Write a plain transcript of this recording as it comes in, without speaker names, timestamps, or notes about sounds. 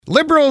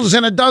Liberals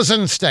in a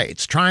dozen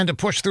states trying to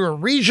push through a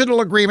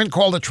regional agreement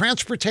called the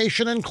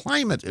Transportation and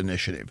Climate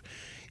Initiative.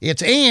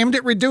 It's aimed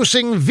at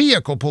reducing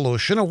vehicle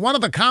pollution, and one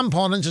of the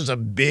components is a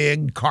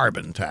big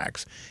carbon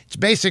tax. It's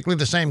basically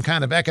the same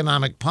kind of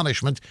economic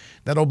punishment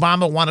that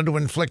Obama wanted to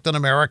inflict on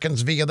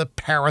Americans via the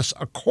Paris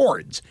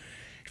Accords.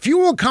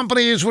 Fuel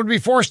companies would be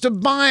forced to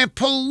buy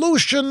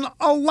pollution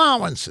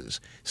allowances.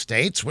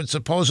 States would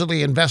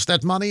supposedly invest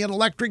that money in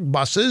electric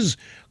buses,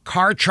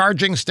 car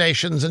charging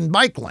stations, and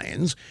bike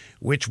lanes,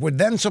 which would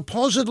then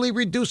supposedly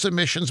reduce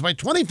emissions by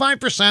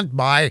 25%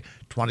 by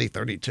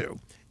 2032.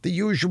 The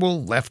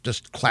usual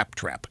leftist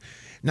claptrap.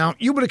 Now,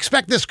 you would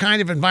expect this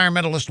kind of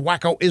environmentalist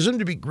wackoism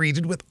to be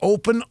greeted with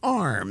open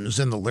arms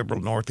in the liberal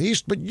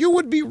Northeast, but you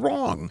would be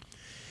wrong.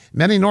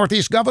 Many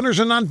Northeast governors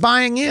are not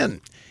buying in.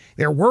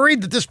 They're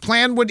worried that this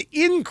plan would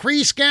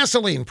increase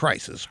gasoline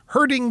prices,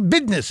 hurting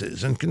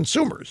businesses and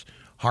consumers.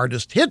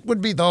 Hardest hit would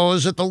be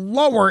those at the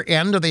lower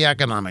end of the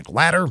economic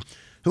ladder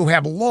who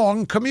have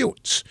long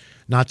commutes,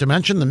 not to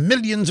mention the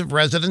millions of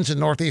residents in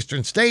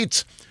northeastern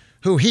states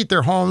who heat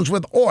their homes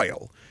with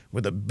oil.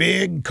 With a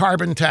big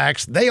carbon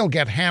tax, they'll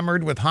get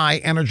hammered with high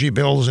energy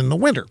bills in the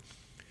winter.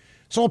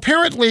 So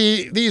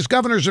apparently, these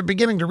governors are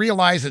beginning to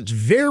realize it's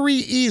very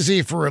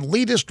easy for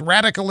elitist,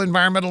 radical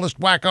environmentalist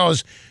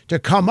wackos to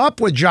come up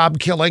with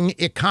job-killing,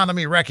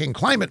 economy-wrecking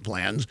climate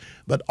plans,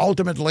 but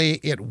ultimately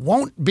it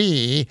won't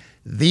be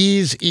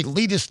these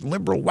elitist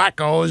liberal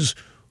wackos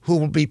who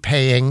will be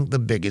paying the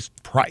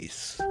biggest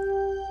price.